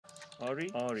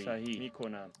آری صحیح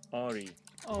میکنم. آری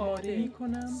آماده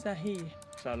میکنم. صحیح.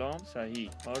 سلام صحیح.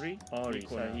 آری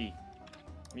صحیح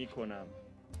میکنم.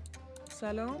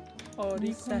 سلام.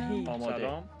 آری صحیح. آماده.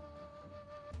 سلام.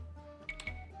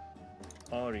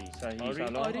 آری صحیح.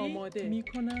 سلام. آماده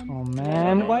میکنم. Oh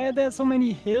man, why are there so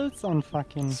many hills on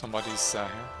fucking... Somebody's here.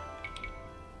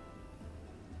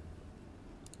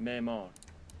 معمار.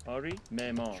 آری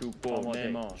معمار. چوب بر.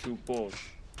 معمار. چوب بر.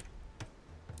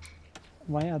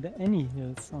 Why are there any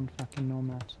hills on fucking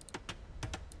Nomad?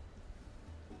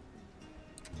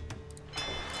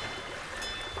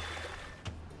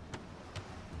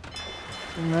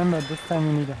 Remember, this time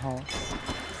you need a house.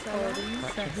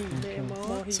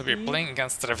 So we're playing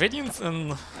against Ravinians in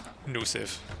New Civ.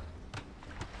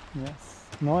 Yes.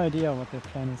 No idea what their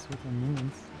plan is with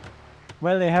Armenians.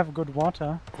 Well, they have good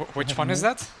water. Which one is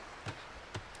that?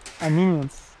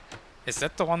 Armenians. Is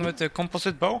that the one with the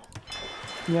composite bow?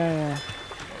 Yeah.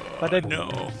 But no.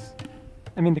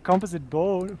 I mean, the composite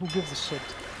bow, who gives a shit?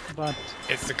 But...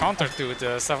 It's the counter to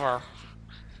the Savar.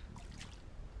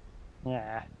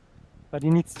 Yeah. But he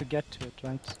needs to get to it,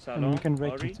 right? I mean, you can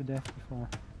rake him to death before.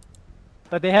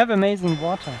 But they have amazing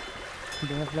water.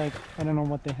 They have like, I don't know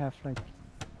what they have, like...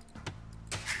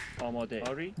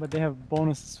 But they have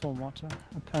bonuses for water.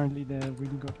 Apparently they're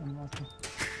really good on water.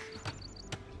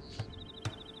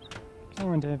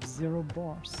 Oh, and they have 0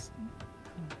 bars.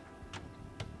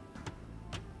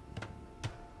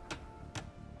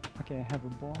 Okay, I have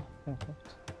a bar. Perfect.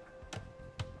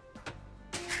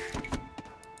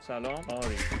 Salam,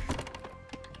 Ari.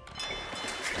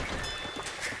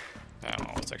 Damn,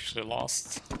 I was actually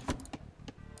lost.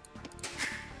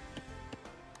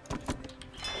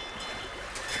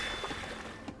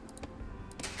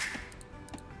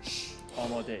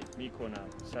 آماده میکنم.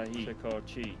 صحیح.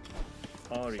 شکارچی.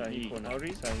 آری صحیح.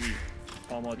 آری صحیح.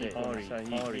 آماده. آری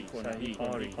صحیح. آری صحیح.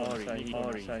 آری صحیح.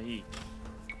 آری صحیح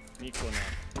میکنم.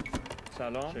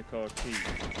 سلام. شکارچی.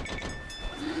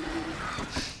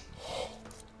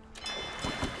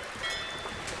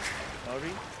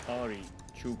 آری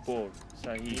چوب بر.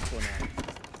 صحیح کنم.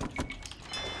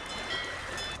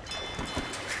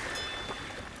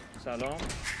 سلام.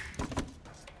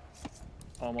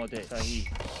 آماده. صحیح.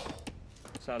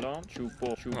 سلام. چوب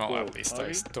بر. Well, at least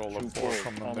I stole a board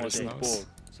from nobody's nose.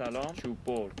 سلام. چوب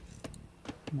بر.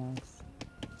 Nice.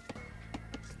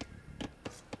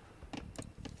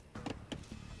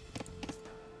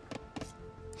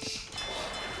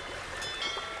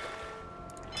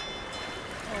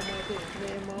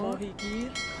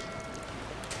 ماهیگیر.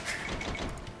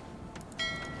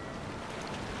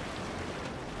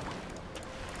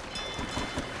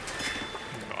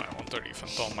 No, I want to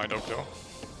refund all my dog though.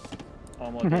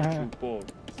 آماده. چوب بر.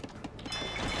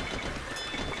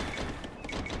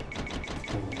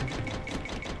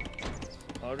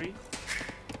 آری.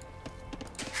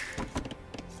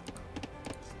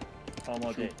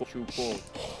 آماده. چوب بر.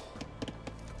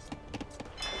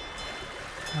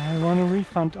 I want a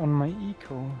refund on my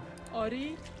eco.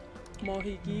 آری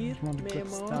ماهیگیر.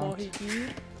 معمار ماهیگیر.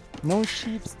 No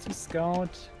sheeps to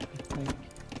scout.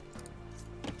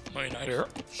 My neither.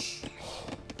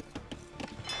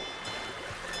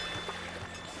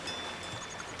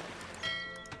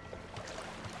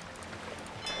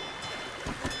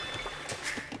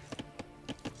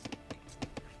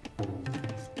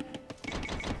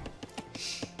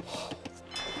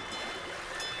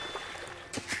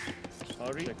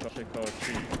 آری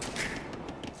شکارچی.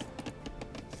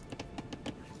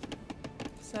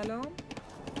 سلام.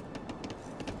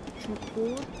 چوب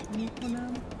بر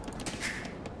میکنم.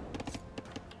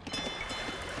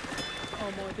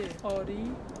 آماده.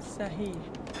 آری صحیح.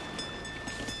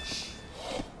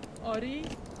 آری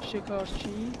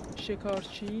شکارچی.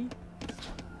 شکارچی.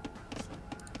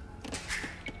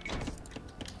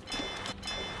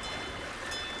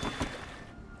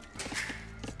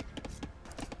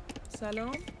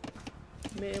 سلام.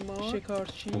 معمار.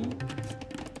 شکارچی.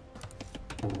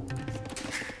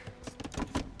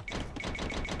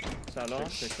 سلام.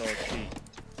 شکارچی.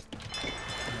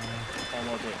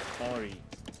 آماده. آری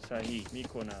صحیح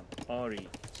میکنم. آری.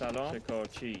 سلام.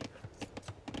 شکارچی.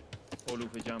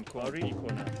 علوف جمع کن. آری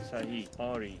میکنم. صحیح.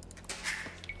 آری.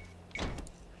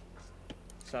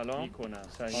 سلام میکنم.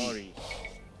 صحیح. آری.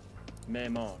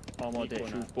 معمار. آماده.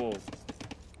 چوب بر.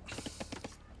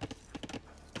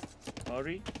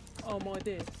 آری.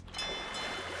 آماده.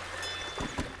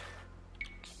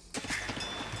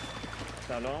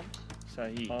 سلام.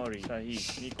 صحیح. آری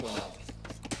صحیح میکنم.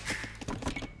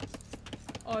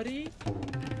 آری.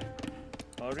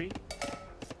 آری.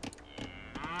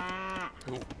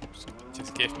 Ooh, someone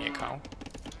just gave me a cow.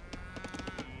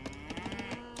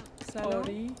 سلام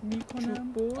آری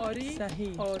میکنم آری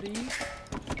صحیح آری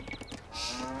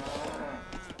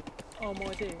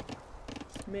آماده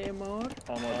معمار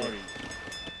آماده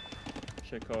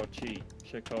شکارچی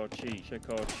شکارچی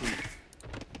شکارچی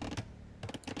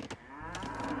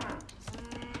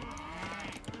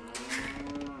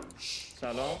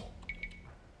سلام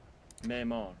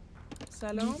معمار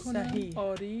سلام صحیح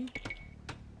آری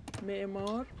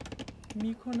معمار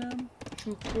میکنم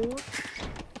چوب بر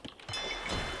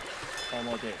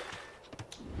آماده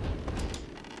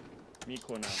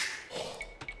میکنم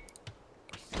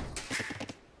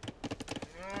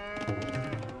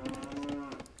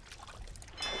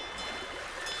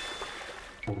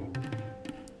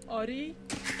آری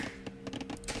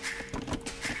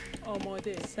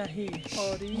آماده صحیح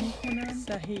آری میکنم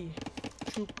صحیح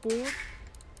چوب بر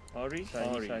آری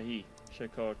صحیح صحیح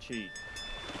شکارچی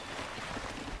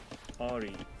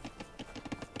آری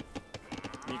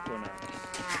میکنم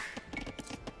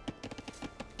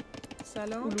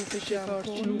سلام علوف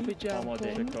شکارچی علوف جمع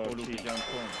آماده کن شکارچی جمع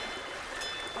کن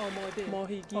آماده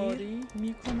ماهیگیر آری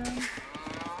میکنم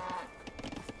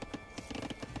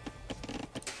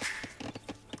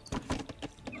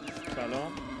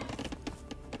سلام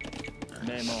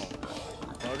معمار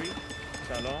آری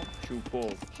سلام چوب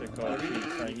بر شکارچی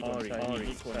صحیح آری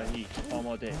آری صحیح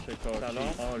آماده شکارچی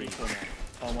سلام آری کنم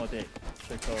آماده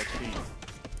شکارچی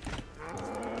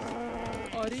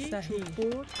آری صحیح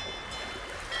بر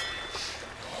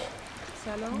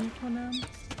سلام میکنم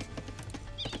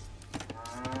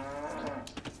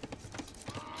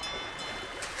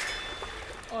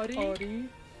آری آری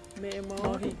معمار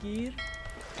ماهیگیر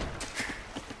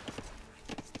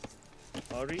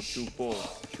آری چوب بر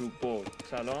چوب بر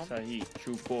سلام صحیح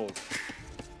چوب بر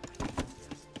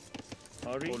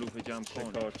آری علوف جمع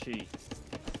کن شکارچی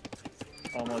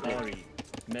آماده آری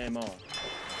معمار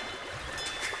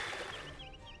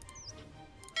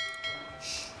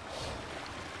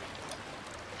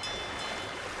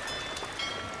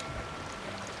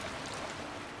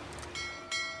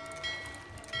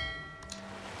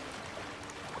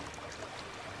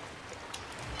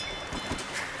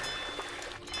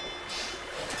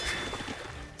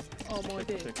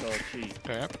آماده شکارچی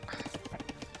Okay.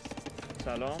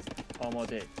 سلام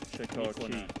آماده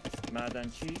شکارچی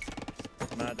معدنچی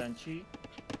معدنچی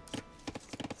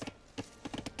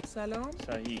سلام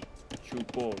صحیح چوب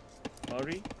بر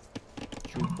آری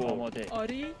چوب بر آماده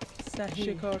آری صحیح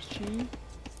شکارچی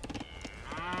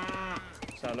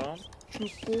سلام چوب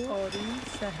بر آری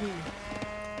صحیح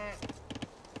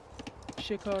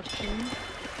شکارچی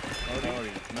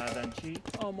آری معدنچی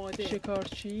آماده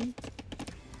شکارچی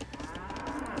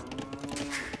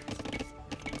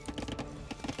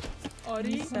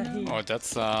آری صحیح Oh,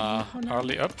 that's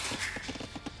early up.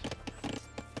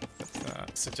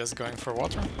 Suggest going for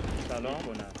water. سلام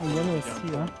کنم Yellow is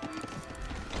here.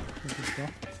 This is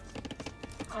there.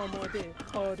 آماده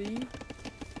آری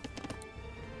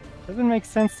Does it make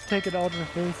sense to take it out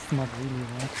with this? Not really,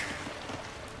 right?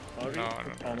 آری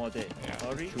No. آماده Yeah.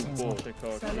 آری چوب بر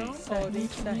شکارچی سلام آری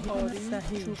صحیح آری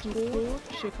صحیح چوب بر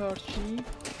شکارچی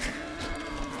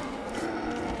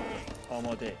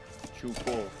آماده چوب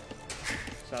بر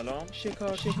سلام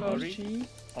شکارچی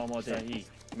آماده صحیح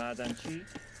معدنچی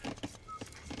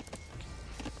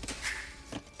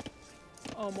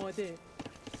آماده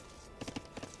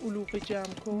علوف جمع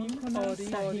کن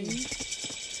آری آری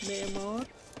معمار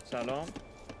سلام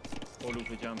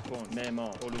علوف جمع کن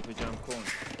معمار علوف جمع کن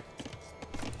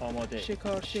آماده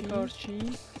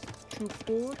شکارچی چوب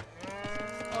بر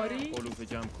آری علوف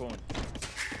جمع کن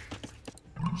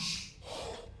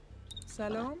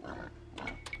سلام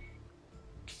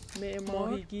معمار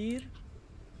ماهیگیر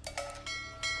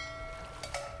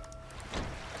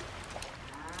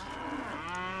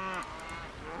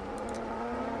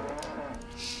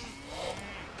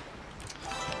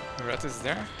Red is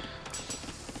there.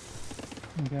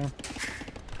 Okay.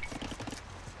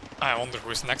 I wonder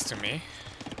who's next to me.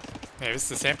 Maybe it's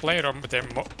the same player or they're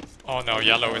oh no,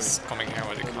 yellow is coming here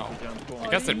with a cow. علوف جمع کن I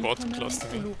guess they're both close to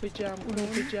me. علوف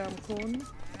جمع کن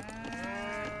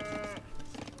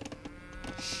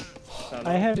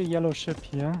I had a yellow ship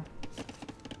here.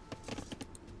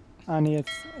 Ah, nee,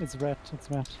 it's red.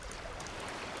 It's red.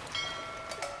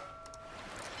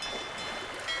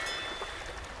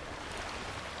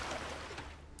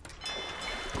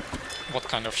 What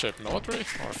kind of ship? Military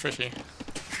or fishy?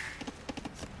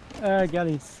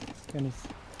 Galleys. Galleys.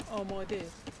 آماده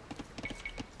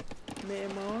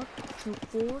معمار چوب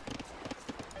بر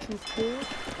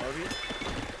آری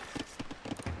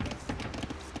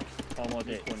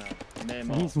آماده کنم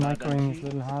معمار He's microing his معدنچی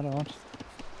little heart out.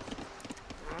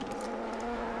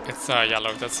 It's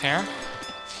yellow that's here.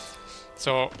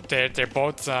 So they're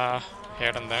both here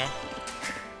and there.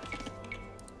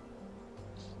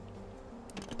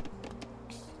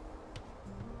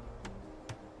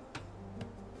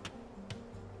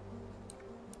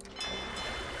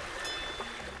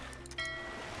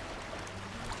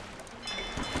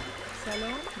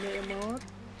 سلام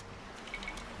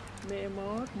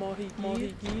معمار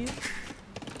ماهیگیر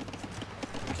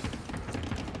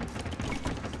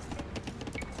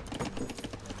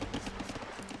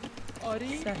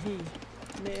آری صحیح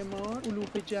معمار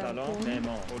علوف جمع سلام کن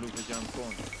معمار علوف جمع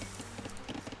کن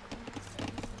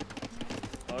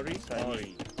آری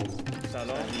صحیح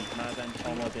سلام معدنچی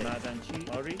آماده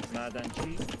معدنچی آری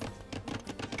معدنچی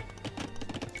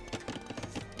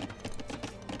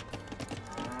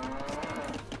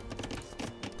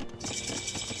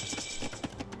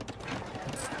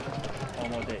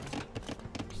آماده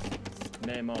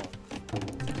معمار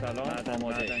سلام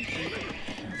معدنچی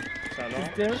سلام Is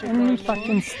there any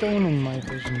fucking stone in my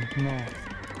vision? No.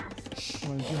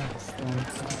 Well, you have stone.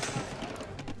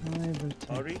 I will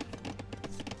take. آری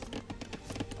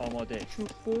آماده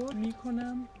چوب‌بر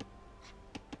میکنم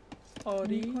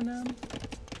آری میکنم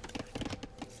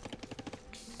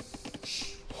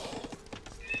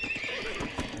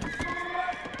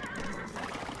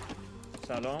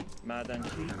سلام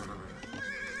معدنچی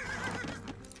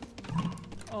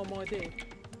آماده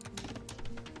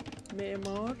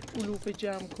معمار علوف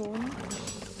جمع کن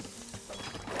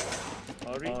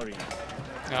آری آری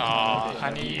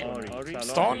I need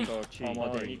stone.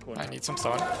 آماده I need some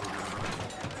stone.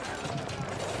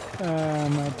 I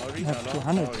have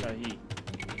 200. صحیح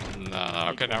No,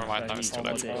 okay, never mind. Now it's too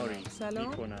late. آری سلام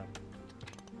میکنم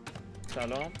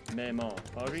سلام معمار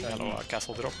آری Hello,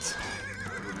 castle dropped.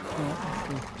 Yeah,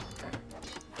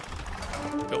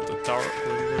 Build a tower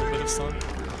with a little bit of stone.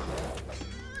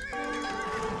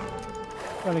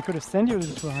 well, I could have sent you the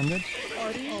 200.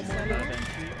 آری سلام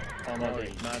معدنچی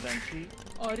آماده معدنچی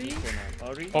آری میکنم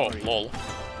آری Oh, آری. lol.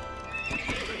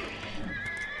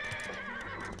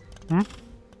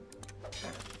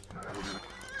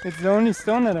 It's the only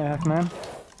stone that I have, man.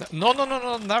 No,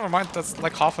 never mind. That's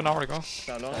like half an hour ago.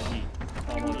 سلام صحیح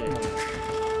آماده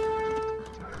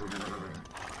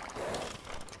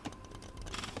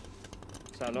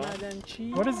سلام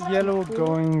معدنچی What is yellow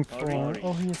going for? Ori.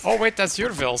 Oh, he's. Oh wait, that's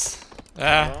your vills.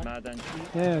 Yeah. معدنچی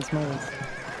Yeah, it's my list.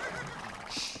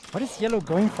 What is yellow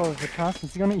going for with the castle?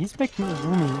 He's making a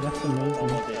roomy. That's amazing.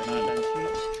 آماده معدنچی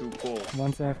چوب‌بر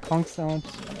Once I have conks out,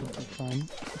 it'll be fine.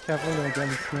 Be careful, the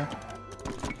girl is here.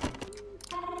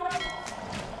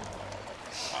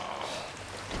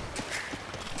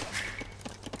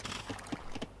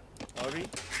 آری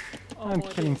I'm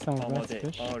killing some of that آماده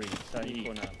fish. آری صحیح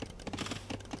کنم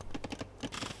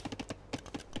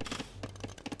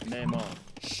معمار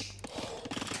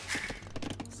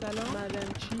سلام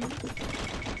معدنچی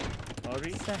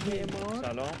آری صحیح معمار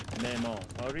سلام معمار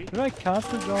آری Did I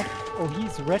castle drop? Oh,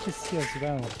 he's red is here as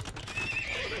well.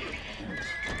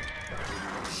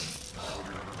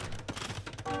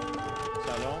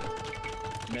 سلام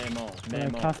معمار Well, I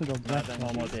معمار castle drop black. معدن ones,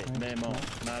 آماده right? معمار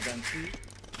معدنچی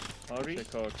آری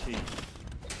شکارچی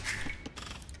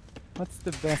What's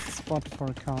the best spot for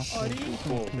a castle? آری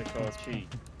چوب‌بر شکارچی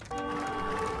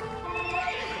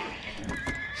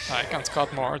I can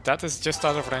scout more. That is just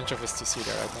out of range of STC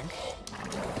there, I think.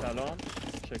 سلام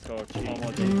شکارچی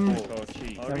آماده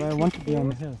شکارچی Yeah, آری but I want to be on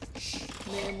the hill.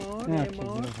 معمار Yeah,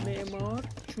 معمار please, معمار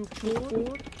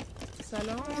چوب‌بر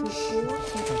سلام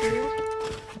چوب‌بر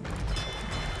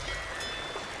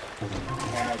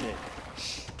آماده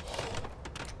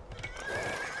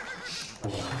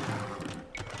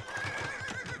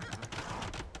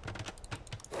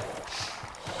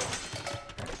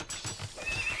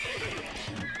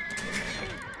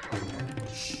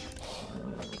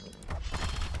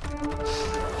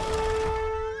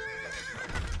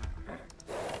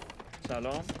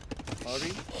سلام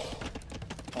آری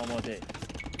آماده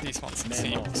These ones Memo.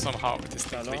 seem somehow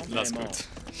distinctly Salam, less memo. good.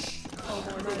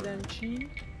 معدنچی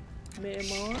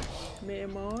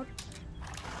معمار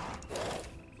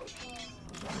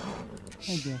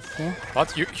I guess so. What?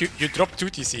 You dropped 2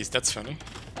 TCs, that's funny.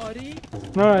 آری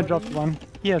No, I dropped one.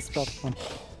 He has dropped one.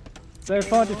 So I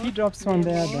thought if he drops one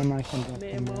there, then I can drop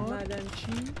one معمار there.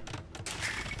 معدنچی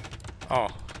Oh.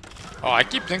 Oh, I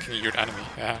keep thinking you're an enemy,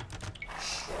 yeah.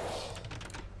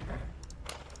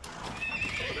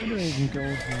 Where do I even go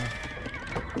here?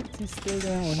 Is he still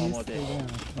there? Oh, he's آماده still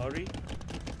there. آری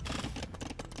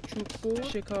چوب‌بر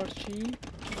شکارچی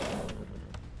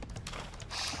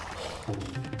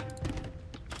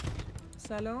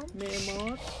سلام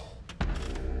معمار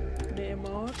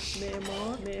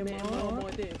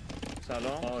آماده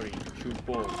سلام آری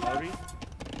چوب‌بر آری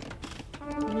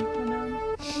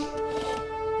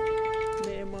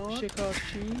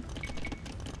شکارچی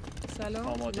سلام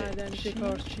آماده. معدن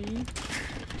شکارچی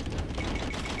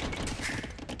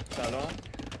سلام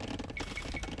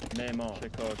معمار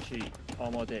شکارچی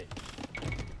آماده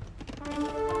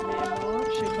معمار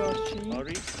شکارچی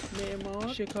آری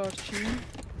معمار شکارچی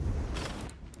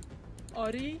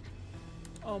آری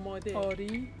آماده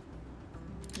آری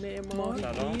معمار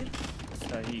سلام. گیر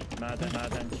صحیح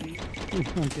معدن چی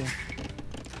Okay.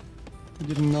 I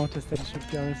didn't notice that it should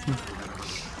garrison.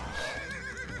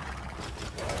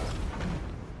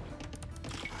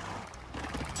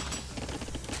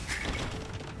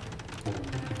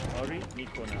 آری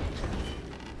میکنم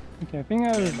Okay, I think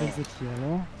I will Memo. visit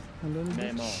yellow a little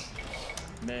bit.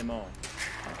 معمار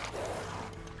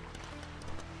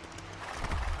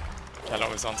Yellow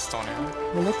is on stone here.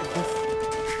 Well, look at this.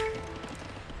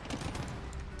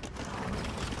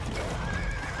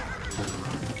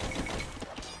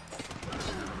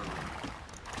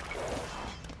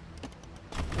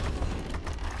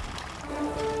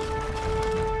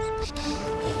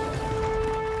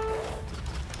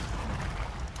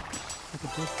 Look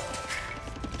at this.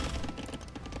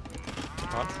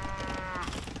 What?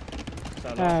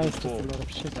 سلام It's just a lot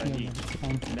of shit here, صحیح but it's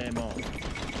fine. معمار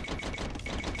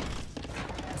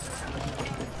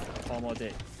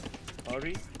آماده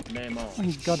آری معمار Oh,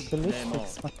 he got معمار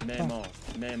ballistics. What the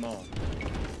fuck? معمار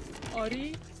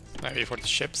آری Maybe for the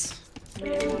ships.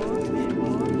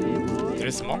 معمار There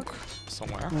is a monk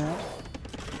somewhere.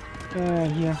 Yeah.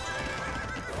 Here.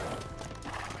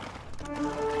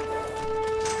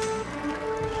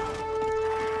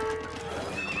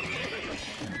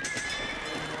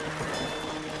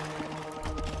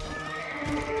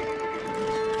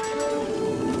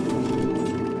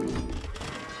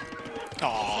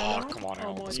 Oh, come on, I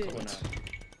almost آماده. got it.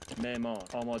 معمار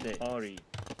آماده آری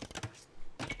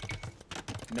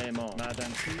معمار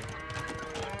معدن چی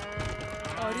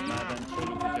آری معدن چی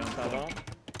جان سلام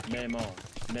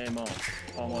معمار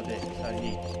آماده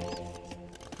صحیح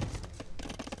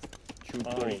چوب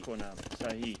آری کنم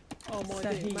صحیح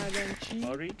آماده معدن چی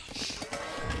آری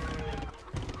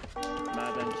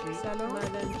معدن چی سلام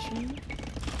معدن چی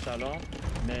سلام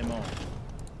معمار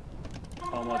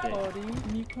آماده آری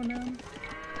میکنم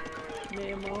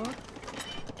معمار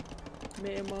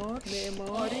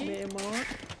آری معمار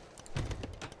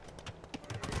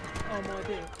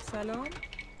آماده سلام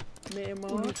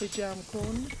معمار به جمع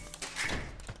کن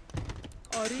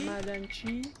آری معدن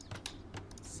چی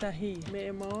صحیح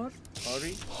معمار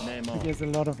آری معمار He has a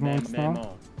lot of monks now.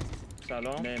 معمار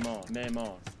سلام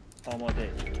معمار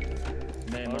آماده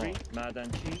معماری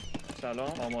معدن چی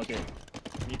سلام آماده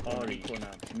آری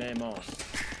کنم معمار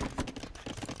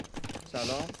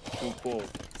سلام چوب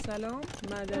برد سلام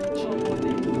معدن چی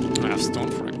آماده I have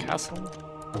stone for a castle.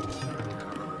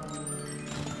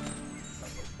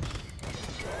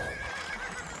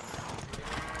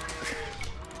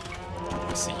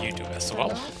 I see you do as well.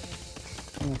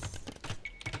 Yes.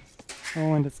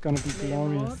 Oh, and it's gonna be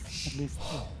glorious. At least.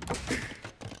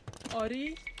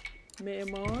 آری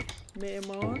معمار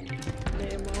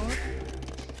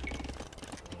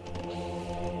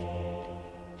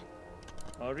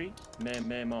آری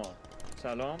معمار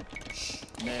سلام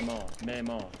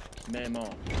معمار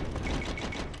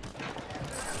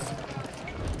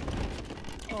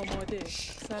آماده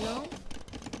سلام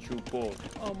چوب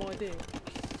برد آماده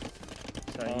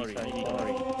آری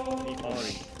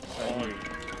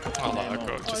I'll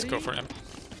go, just go for him.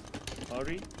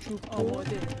 آری چوب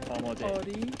آماده آماده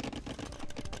آری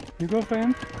You go for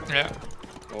him? Yeah.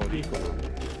 آری کنم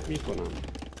میکنم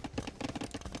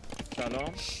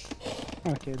سلام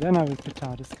Okay, then I will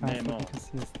prepare this castle Memo. because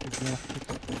he has deserved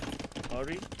it.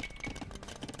 آری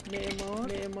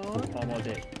معمار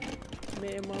آماده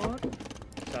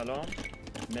سلام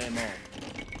معمار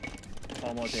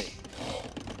آماده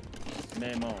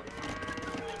معمار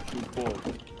چوب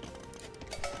برد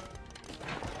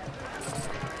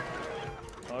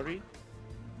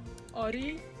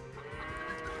آری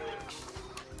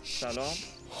سلام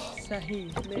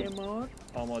صحیح معمار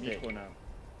آماده کنم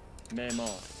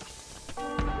معمار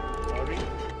آری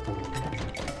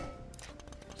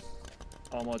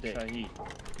آماده صحیح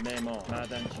معمار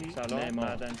معدن چی سلام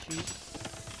معدن چی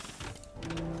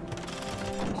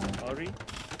آری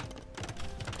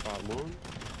فرمان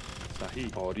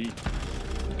صحیح آری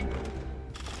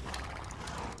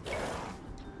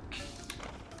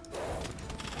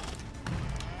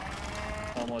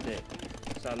آماده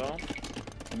سلام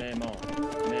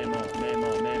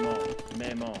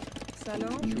معمار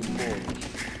سلام چوب برد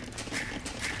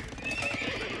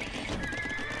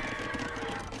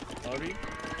آری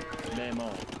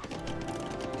معمار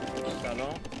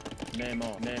سلام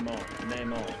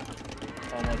معمار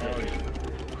آماده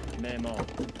معمار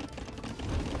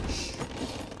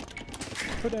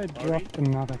Could I drop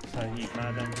another صحیح place?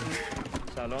 معدنچی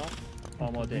سلام Like a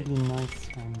آماده really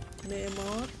nice one.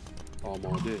 معمار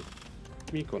آماده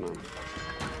می کنم.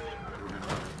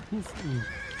 He's in.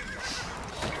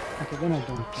 Okay, then I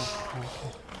don't drop.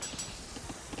 Okay.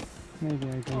 Maybe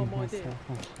I go آماده. myself.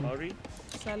 Okay. آری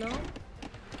سلام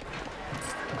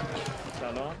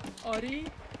سلام آری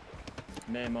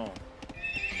معمار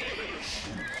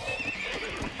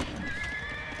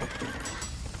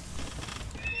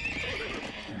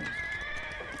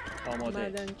آماده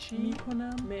معدنچی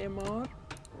میکنم معمار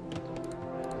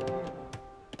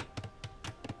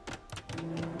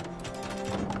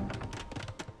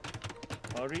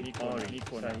آری آری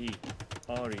صحیح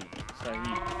آری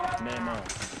صحیح معمار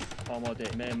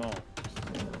آماده معمار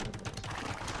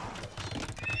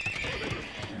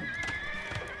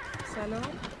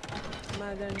سلام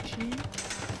معدنچی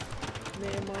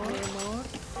معمار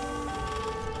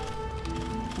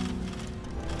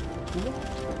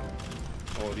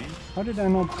آری How did I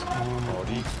not?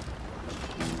 آری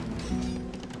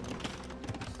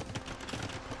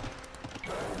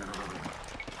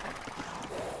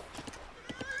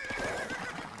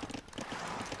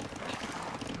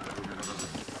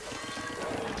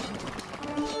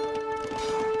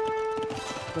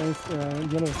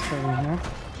There's yellow stone here.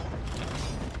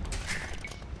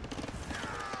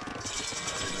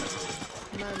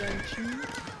 معدنچی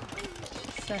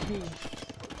صحیح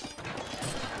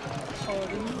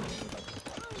آری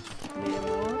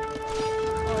معمار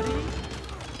آری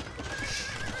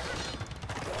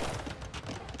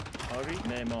آری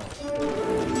معمار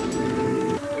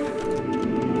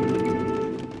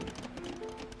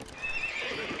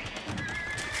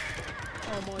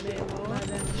آماده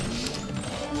معدنچی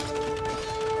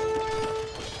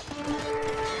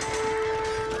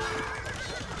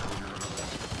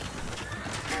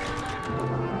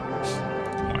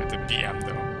Why the BM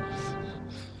though?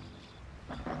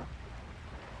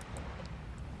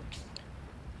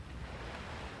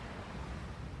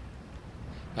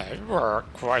 We were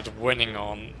quite winning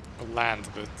on land,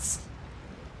 but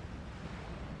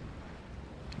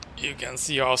you can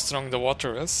see how strong the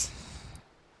water is.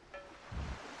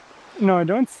 No, I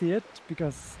don't see it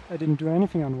because I didn't do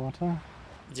anything on water.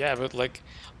 Yeah, but like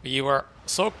we were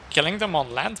so killing them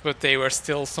on land, but they were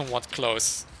still somewhat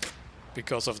close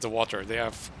because of the water. They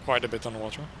have quite a bit on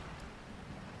water.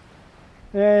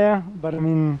 Yeah, but I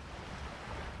mean,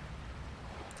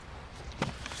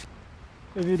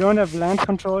 if you don't have land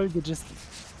control, you just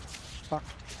fuck.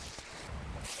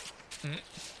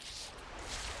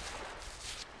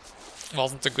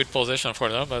 Wasn't a good position for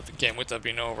them, but the game would have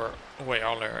been over way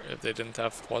earlier if they didn't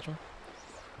have water.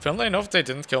 Funnily enough, they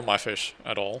didn't kill my fish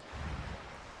at all.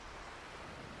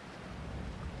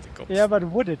 Yeah, but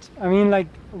would it? I mean, like,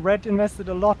 Red invested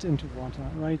a lot into water,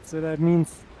 right? So that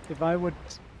means if I would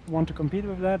want to compete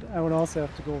with that, I would also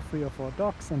have to go 3 or 4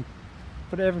 docks and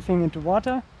put everything into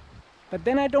water. But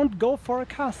then I don't go for a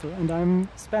castle, and I'm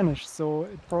Spanish, so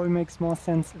it probably makes more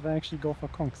sense if I actually go for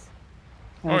conks.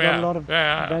 And Oh I got yeah, a lot of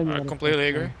value I out of completely that,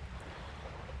 agree. yeah.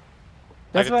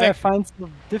 That's I what I think- find so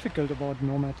difficult about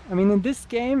Nomad. I mean, in this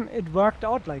game, it worked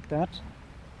out like that,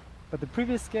 but the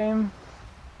previous game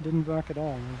didn't work at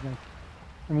all. It was like,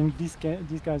 I mean, these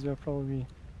guys were probably,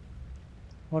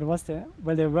 what was there?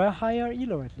 Well, they were higher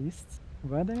elo at least.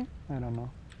 Were they? I don't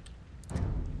know.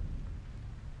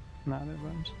 No, they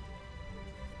weren't.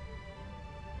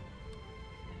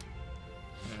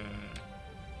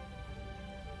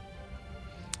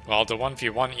 Well, the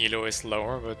 1v1 elo is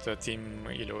lower, but the team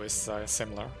elo is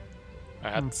similar. I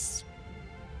had...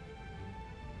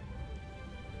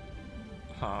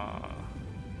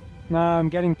 No, I'm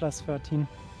getting plus 13.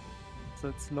 So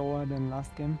it's lower than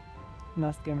last game.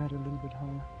 Last game had a little bit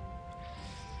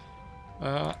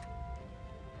higher.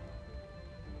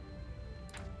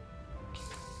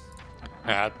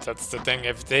 Yeah, that's the thing.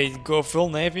 If they go full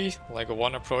navy, like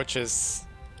one approach is...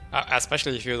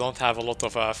 especially if you don't have a lot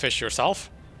of fish yourself,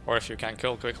 or if you can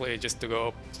kill quickly, just to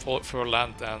go full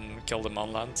land and kill them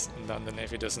on land, and then the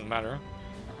navy doesn't matter.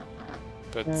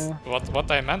 But what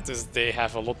I meant is they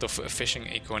have a lot of fishing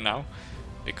eco now,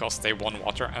 because they won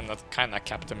water, and that kinda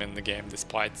kept them in the game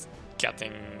despite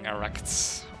getting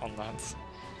wrecked on land.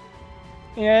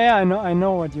 Yeah, I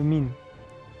know what you mean.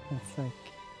 It's like...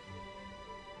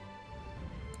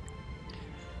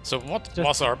 So what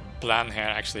was our plan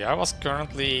here actually? I was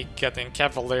currently getting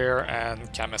Cavalier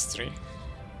and Chemistry.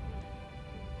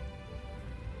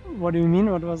 What do you mean?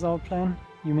 What was our plan?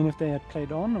 You mean if they had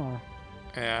played on, or?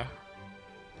 Yeah.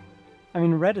 I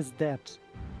mean, Red is dead. It's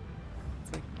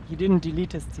like, he didn't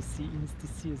delete his TC. His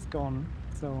TC is gone.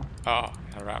 So. Oh,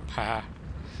 a ramp. Haha.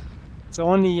 So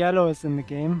only yellow is in the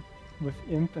game with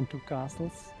Imp and 2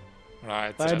 castles.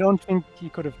 Right. But I don't think he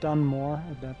could have done more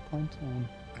at that point.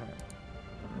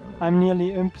 I'm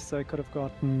nearly Imp, so I could have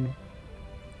gotten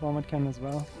Vomit Cannon as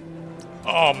well.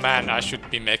 Oh man, I should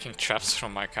be making traps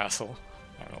from my castle.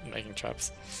 I'm not making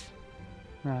traps.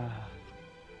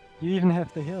 You even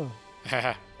have the hill.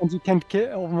 And you can kill.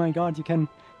 Oh my god, you can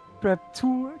grab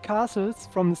 2 castles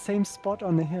from the same spot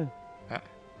on the hill.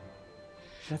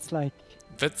 That's like.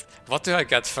 But what do I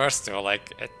get first though?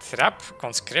 Like a trap,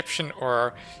 conscription,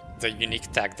 or the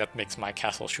unique tag that makes my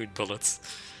castle shoot bullets?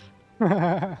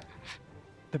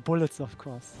 The bullets, of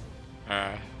course.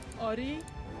 Ori?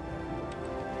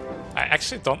 I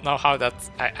actually don't know how that...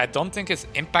 I don't think it's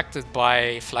impacted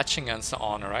by fletching and so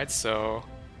on, right? So...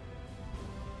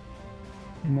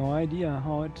 No idea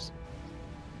how it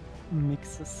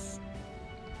mixes.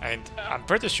 And I'm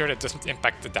pretty sure it doesn't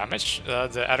impact the damage,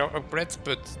 the arrow upgrade,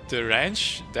 but the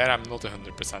range, there I'm not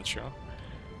 100% sure.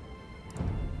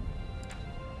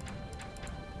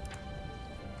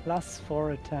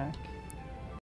 +4 attack.